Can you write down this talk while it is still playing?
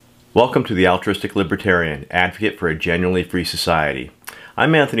Welcome to the Altruistic Libertarian, advocate for a genuinely free society.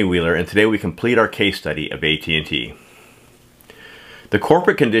 I'm Anthony Wheeler, and today we complete our case study of AT&T. The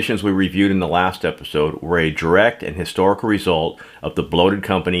corporate conditions we reviewed in the last episode were a direct and historical result of the bloated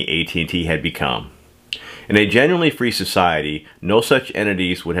company AT&T had become. In a genuinely free society, no such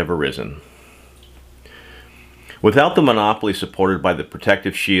entities would have arisen. Without the monopoly supported by the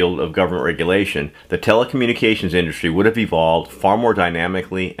protective shield of government regulation, the telecommunications industry would have evolved far more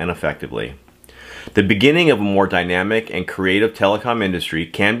dynamically and effectively. The beginning of a more dynamic and creative telecom industry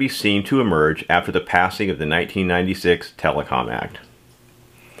can be seen to emerge after the passing of the 1996 Telecom Act.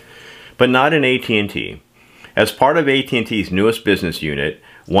 But not in AT&T. As part of AT&T's newest business unit,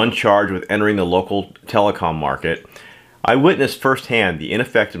 one charged with entering the local telecom market, I witnessed firsthand the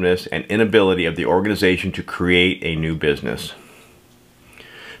ineffectiveness and inability of the organization to create a new business.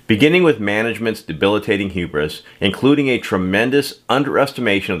 Beginning with management's debilitating hubris, including a tremendous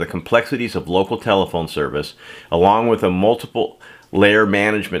underestimation of the complexities of local telephone service, along with a multiple-layer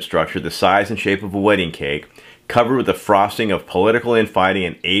management structure the size and shape of a wedding cake, covered with the frosting of political infighting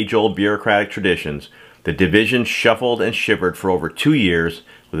and age-old bureaucratic traditions, the division shuffled and shivered for over 2 years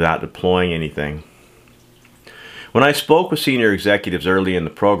without deploying anything. When I spoke with senior executives early in the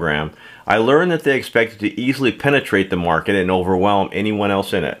program, I learned that they expected to easily penetrate the market and overwhelm anyone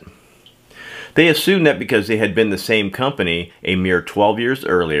else in it. They assumed that because they had been the same company a mere 12 years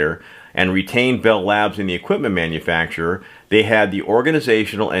earlier and retained Bell Labs in the equipment manufacturer, they had the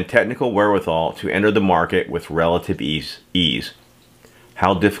organizational and technical wherewithal to enter the market with relative ease.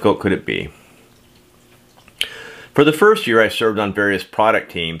 How difficult could it be? For the first year, I served on various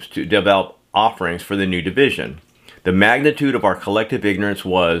product teams to develop offerings for the new division. The magnitude of our collective ignorance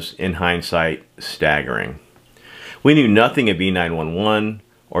was, in hindsight, staggering. We knew nothing of E911,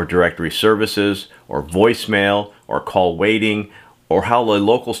 or directory services, or voicemail, or call waiting, or how the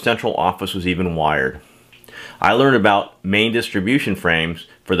local central office was even wired. I learned about main distribution frames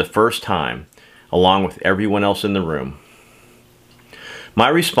for the first time, along with everyone else in the room. My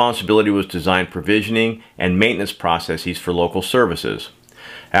responsibility was to design provisioning and maintenance processes for local services.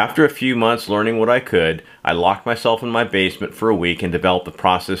 After a few months learning what I could, I locked myself in my basement for a week and developed the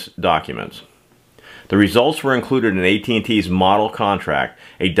process documents. The results were included in AT&T's model contract,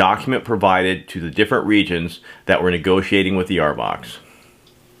 a document provided to the different regions that were negotiating with the RBOCs.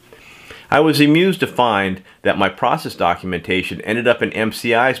 I was amused to find that my process documentation ended up in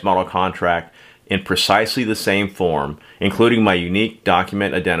MCI's model contract in precisely the same form, including my unique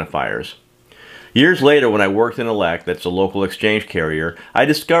document identifiers. Years later, when I worked in Elect, that's a local exchange carrier, I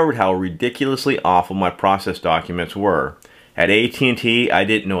discovered how ridiculously awful my process documents were. At AT&T, I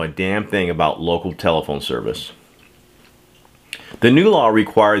didn't know a damn thing about local telephone service. The new law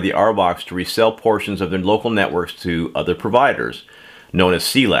required the RBOCs to resell portions of their local networks to other providers, known as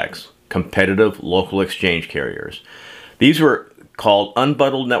CLECs, competitive local exchange carriers. These were called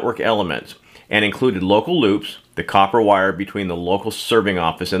unbundled network elements and included local loops, the copper wire between the local serving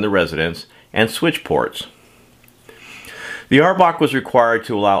office and the residents, and switch ports. The RBOC was required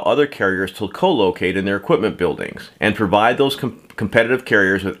to allow other carriers to co-locate in their equipment buildings and provide those competitive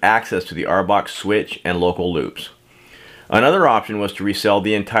carriers with access to the RBOC switch and local loops. Another option was to resell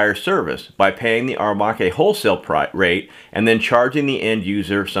the entire service by paying the RBOC a wholesale rate and then charging the end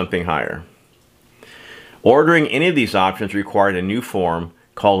user something higher. Ordering any of these options required a new form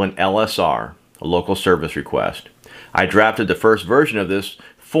called an LSR, a local service request. I drafted the first version of this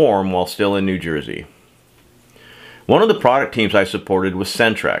form while still in New Jersey. One of the product teams I supported was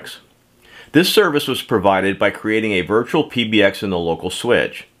Centrex. This service was provided by creating a virtual PBX in the local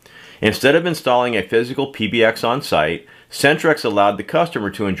switch. Instead of installing a physical PBX on site, Centrex allowed the customer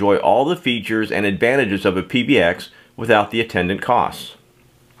to enjoy all the features and advantages of a PBX without the attendant costs.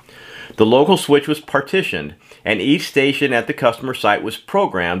 The local switch was partitioned, and each station at the customer site was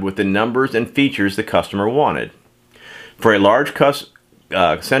programmed with the numbers and features the customer wanted. For a large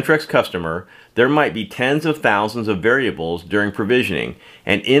Centrex customer, there might be tens of thousands of variables during provisioning,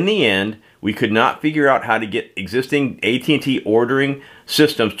 and in the end, we could not figure out how to get existing AT&T ordering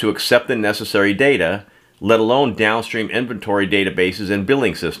systems to accept the necessary data, let alone downstream inventory databases and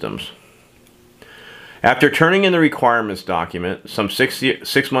billing systems. After turning in the requirements document, some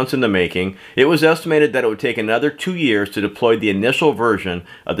six months in the making, it was estimated that it would take another 2 years to deploy the initial version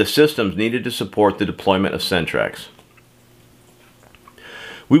of the systems needed to support the deployment of Centrex.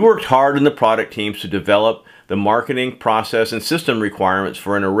 We worked hard in the product teams to develop the marketing, process, and system requirements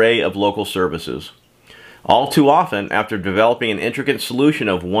for an array of local services. All too often, after developing an intricate solution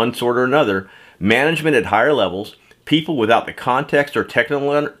of one sort or another, management at higher levels, people without the context or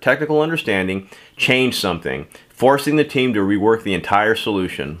technical understanding, changed something, forcing the team to rework the entire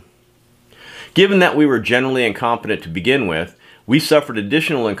solution. Given that we were generally incompetent to begin with, we suffered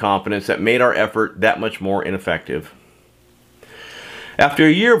additional incompetence that made our effort that much more ineffective. After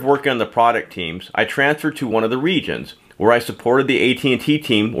a year of working on the product teams, I transferred to one of the regions, where I supported the AT&T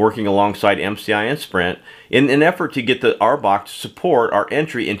team working alongside MCI and Sprint in an effort to get the RBOC to support our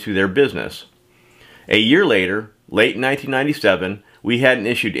entry into their business. A year later, late in 1997, we hadn't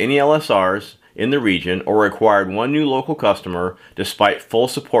issued any LSRs in the region or acquired one new local customer despite full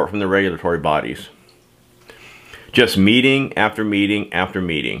support from the regulatory bodies. Just meeting after meeting after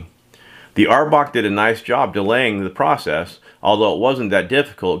meeting. The RBOC did a nice job delaying the process, although it wasn't that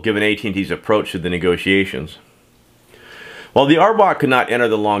difficult given AT&T's approach to the negotiations. While the RBOC could not enter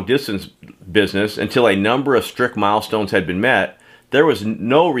the long-distance business until a number of strict milestones had been met, there was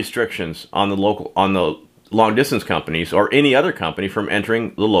no restrictions on the long-distance companies or any other company from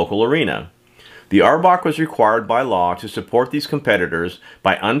entering the local arena. The RBOC was required by law to support these competitors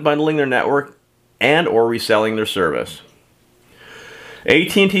by unbundling their network and or reselling their service.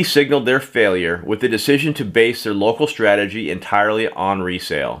 AT&T signaled their failure with the decision to base their local strategy entirely on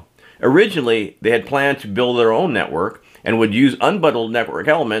resale. Originally, they had planned to build their own network and would use unbundled network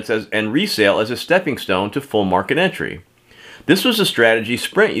elements and resale as a stepping stone to full market entry. This was a strategy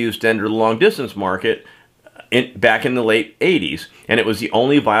Sprint used to enter the long-distance market back in the late 80s, and it was the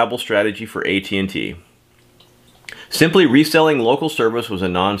only viable strategy for AT&T. Simply reselling local service was a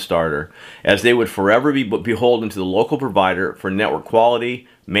non-starter, as they would forever be beholden to the local provider for network quality,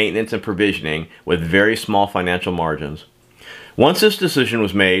 maintenance, and provisioning with very small financial margins. Once this decision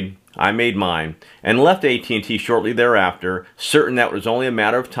was made, I made mine, and left AT&T shortly thereafter, certain that it was only a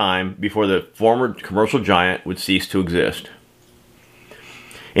matter of time before the former commercial giant would cease to exist.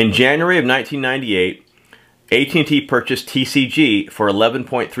 In January of 1998, AT&T purchased TCG for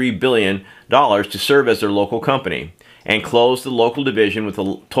 $11.3 billion to serve as their local company, and closed the local division with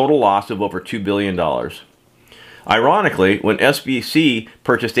a total loss of over $2 billion. Ironically, when SBC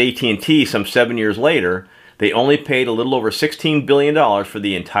purchased AT&T some 7 years later, they only paid a little over $16 billion for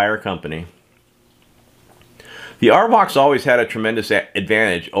the entire company. The RBOCs always had a tremendous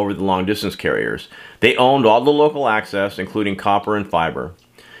advantage over the long-distance carriers. They owned all the local access, including copper and fiber.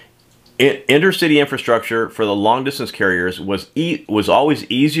 Intercity infrastructure for the long-distance carriers was always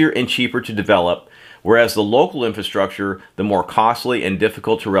easier and cheaper to develop, whereas the local infrastructure, the more costly and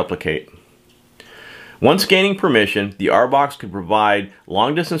difficult to replicate. Once gaining permission, the RBOCs could provide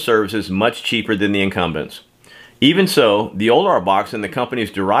long-distance services much cheaper than the incumbents. Even so, the old RBOCs and the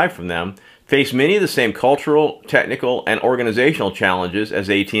companies derived from them faced many of the same cultural, technical, and organizational challenges as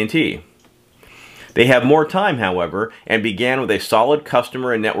AT&T. They have more time, however, and began with a solid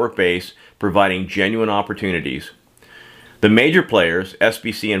customer and network base, providing genuine opportunities. The major players,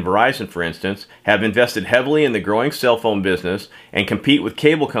 SBC and Verizon for instance, have invested heavily in the growing cell phone business and compete with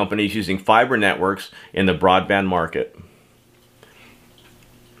cable companies using fiber networks in the broadband market.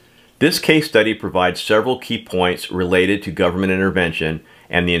 This case study provides several key points related to government intervention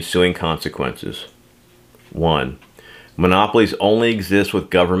and the ensuing consequences. 1. Monopolies only exist with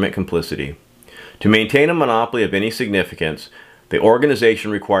government complicity. To maintain a monopoly of any significance, the organization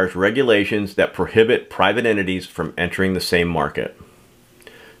requires regulations that prohibit private entities from entering the same market.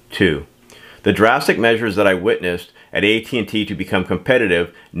 2. The drastic measures that I witnessed at AT&T to become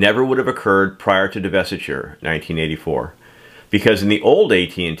competitive never would have occurred prior to divestiture, 1984. Because in the old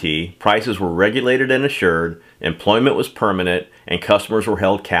AT&T, prices were regulated and assured, employment was permanent, and customers were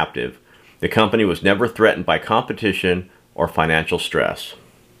held captive. The company was never threatened by competition or financial stress.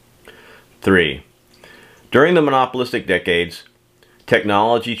 3. During the monopolistic decades,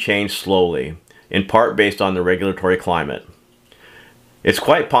 technology changed slowly, in part based on the regulatory climate. It's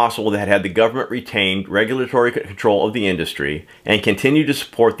quite possible that had the government retained regulatory control of the industry and continued to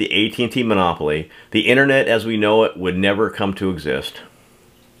support the AT&T monopoly, the Internet as we know it would never come to exist.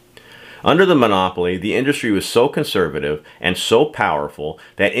 Under the monopoly, the industry was so conservative and so powerful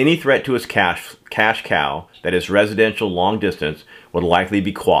that any threat to its cash cow, that is residential long distance, would likely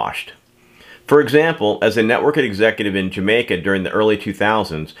be quashed. For example, as a network executive in Jamaica during the early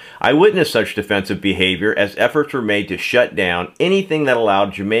 2000s, I witnessed such defensive behavior as efforts were made to shut down anything that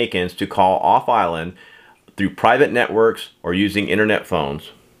allowed Jamaicans to call off-island through private networks or using internet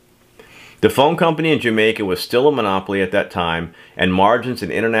phones. The phone company in Jamaica was still a monopoly at that time, and margins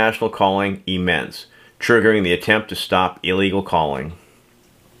in international calling immense, triggering the attempt to stop illegal calling.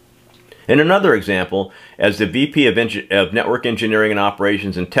 In another example, as the VP of Network Engineering and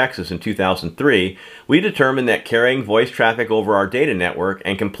Operations in Texas in 2003, we determined that carrying voice traffic over our data network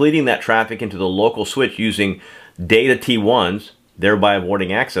and completing that traffic into the local switch using data T1s, thereby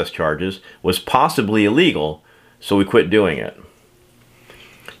avoiding access charges, was possibly illegal, so we quit doing it.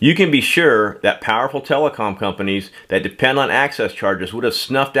 You can be sure that powerful telecom companies that depend on access charges would have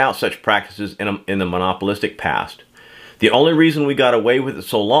snuffed out such practices in the monopolistic past. The only reason we got away with it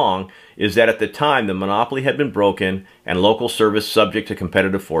so long is that at the time the monopoly had been broken and local service subject to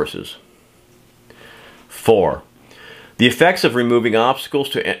competitive forces. 4. The effects of removing obstacles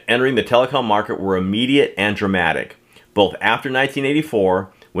to entering the telecom market were immediate and dramatic, both after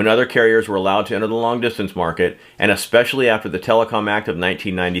 1984, when other carriers were allowed to enter the long-distance market, and especially after the Telecom Act of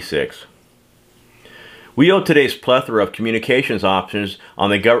 1996. We owe today's plethora of communications options on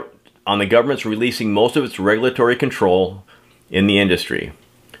the government's releasing most of its regulatory control in the industry.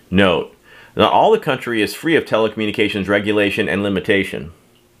 Note, not all the country is free of telecommunications regulation and limitation.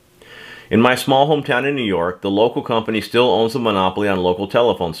 In my small hometown in New York, the local company still owns the monopoly on local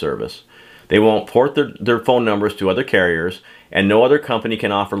telephone service. They won't port their phone numbers to other carriers, and no other company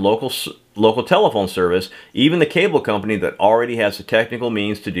can offer local telephone service, even the cable company that already has the technical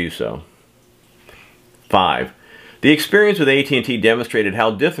means to do so. 5. The experience with AT&T demonstrated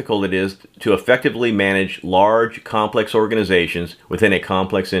how difficult it is to effectively manage large, complex organizations within a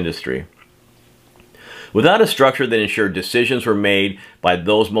complex industry. Without a structure that ensured decisions were made by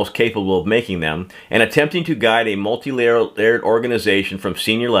those most capable of making them, and attempting to guide a multi-layered organization from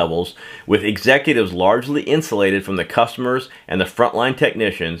senior levels, with executives largely insulated from the customers and the frontline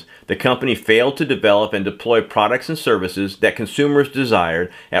technicians, the company failed to develop and deploy products and services that consumers desired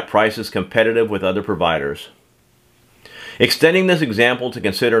at prices competitive with other providers. Extending this example to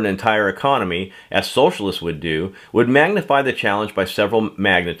consider an entire economy, as socialists would do, would magnify the challenge by several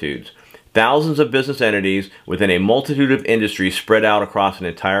magnitudes. Thousands of business entities within a multitude of industries spread out across an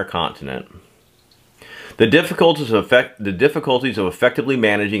entire continent. The difficulties of effectively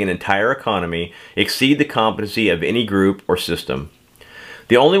managing an entire economy exceed the competency of any group or system.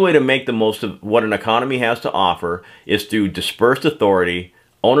 The only way to make the most of what an economy has to offer is through dispersed authority,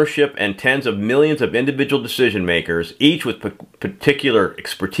 ownership, and tens of millions of individual decision makers, each with particular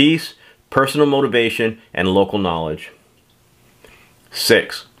expertise, personal motivation, and local knowledge.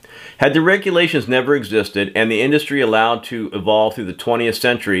 6. Had the regulations never existed and the industry allowed to evolve through the 20th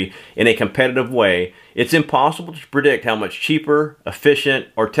century in a competitive way, it's impossible to predict how much cheaper, efficient,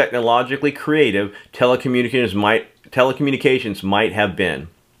 or technologically creative telecommunications might have been.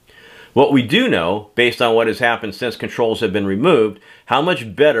 What we do know, based on what has happened since controls have been removed, how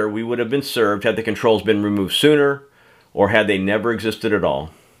much better we would have been served had the controls been removed sooner, or had they never existed at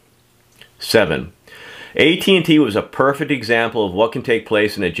all. 7. AT&T was a perfect example of what can take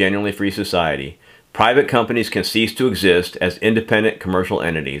place in a genuinely free society. Private companies can cease to exist as independent commercial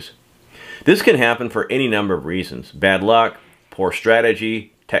entities. This can happen for any number of reasons: bad luck, poor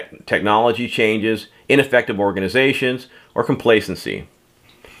strategy, technology changes, ineffective organizations, or complacency.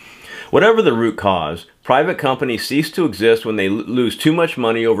 Whatever the root cause, private companies cease to exist when they lose too much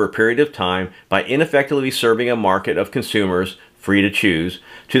money over a period of time by ineffectively serving a market of consumers, free to choose,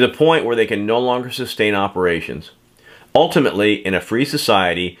 to the point where they can no longer sustain operations. Ultimately, in a free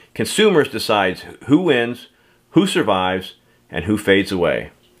society, consumers decide who wins, who survives, and who fades away.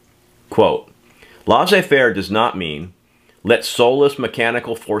 Quote, laissez-faire does not mean let soulless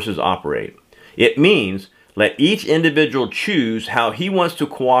mechanical forces operate. It means let each individual choose how he wants to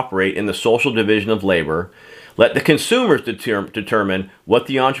cooperate in the social division of labor. Let the consumers determine what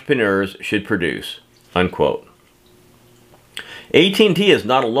the entrepreneurs should produce. Unquote. AT&T is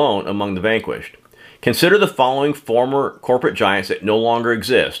not alone among the vanquished. Consider the following former corporate giants that no longer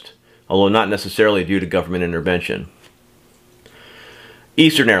exist, although not necessarily due to government intervention.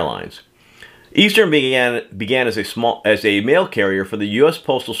 Eastern Airlines. Eastern began as a mail carrier for the U.S.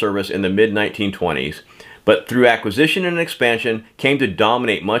 Postal Service in the mid-1920s, but through acquisition and expansion came to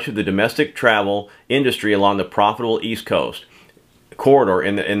dominate much of the domestic travel industry along the profitable East Coast corridor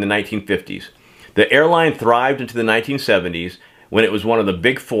in the 1950s. The airline thrived into the 1970s, when it was one of the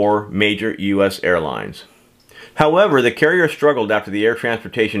big four major U.S. airlines. However, the carrier struggled after the Air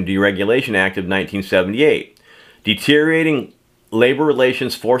Transportation Deregulation Act of 1978. Deteriorating labor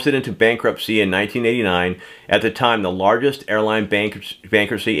relations forced it into bankruptcy in 1989, at the time the largest airline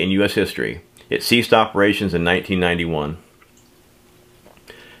bankruptcy in U.S. history. It ceased operations in 1991.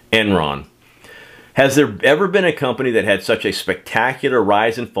 Enron. Has there ever been a company that had such a spectacular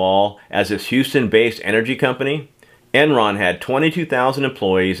rise and fall as this Houston-based energy company? Enron had 22,000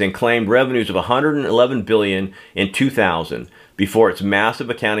 employees and claimed revenues of $111 billion in 2000 before its massive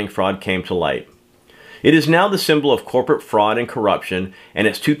accounting fraud came to light. It is now the symbol of corporate fraud and corruption, and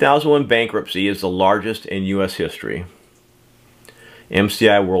its 2001 bankruptcy is the largest in U.S. history.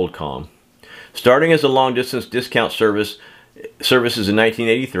 MCI WorldCom. Starting as a long-distance discount services in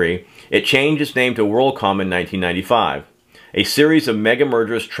 1983, it changed its name to WorldCom in 1995. a series of mega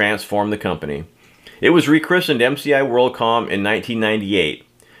mergers transformed the company. It was rechristened MCI WorldCom in 1998.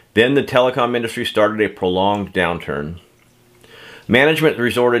 Then the telecom industry started a prolonged downturn. Management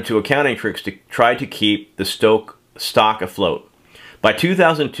resorted to accounting tricks to try to keep the stock afloat. By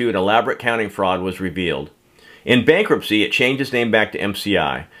 2002, an elaborate accounting fraud was revealed. In bankruptcy, it changed its name back to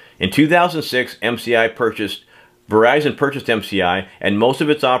MCI. In 2006, Verizon purchased MCI, and most of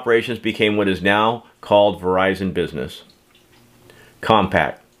its operations became what is now called Verizon Business.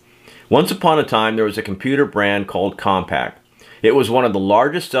 Compaq. Once upon a time, there was a computer brand called Compaq. It was one of the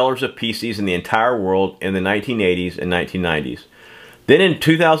largest sellers of PCs in the entire world in the 1980s and 1990s. Then in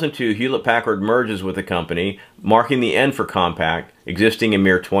 2002, Hewlett-Packard merges with the company, marking the end for Compaq, existing a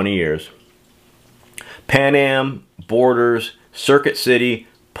mere 20 years. Pan Am, Borders, Circuit City,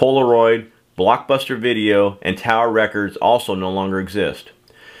 Polaroid, Blockbuster Video, and Tower Records also no longer exist.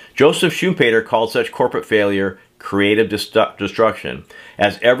 Joseph Schumpeter called such corporate failure creative destruction,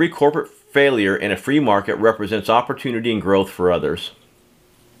 as every corporate failure in a free market represents opportunity and growth for others.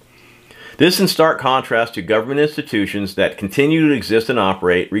 This in stark contrast to government institutions that continue to exist and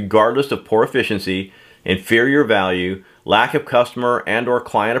operate regardless of poor efficiency, inferior value, lack of customer and/or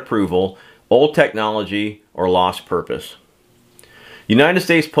client approval, old technology, or lost purpose. United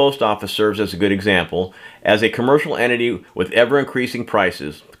States Post Office serves as a good example, as a commercial entity with ever-increasing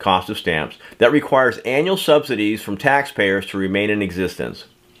prices, the cost of stamps, that requires annual subsidies from taxpayers to remain in existence.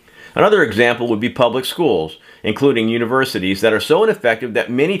 Another example would be public schools, including universities, that are so ineffective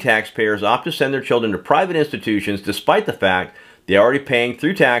that many taxpayers opt to send their children to private institutions despite the fact they are already paying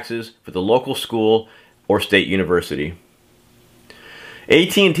through taxes for the local school or state university.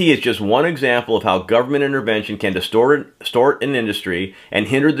 AT&T is just one example of how government intervention can distort an industry and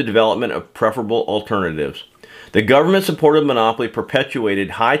hinder the development of preferable alternatives. The government-supported monopoly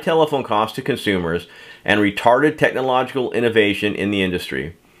perpetuated high telephone costs to consumers and retarded technological innovation in the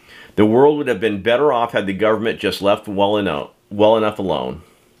industry. The world would have been better off had the government just left well enough alone.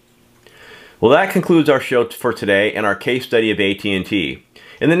 Well, that concludes our show for today and our case study of AT&T.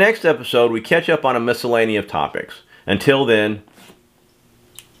 In the next episode, we catch up on a miscellany of topics. Until then,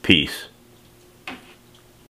 peace.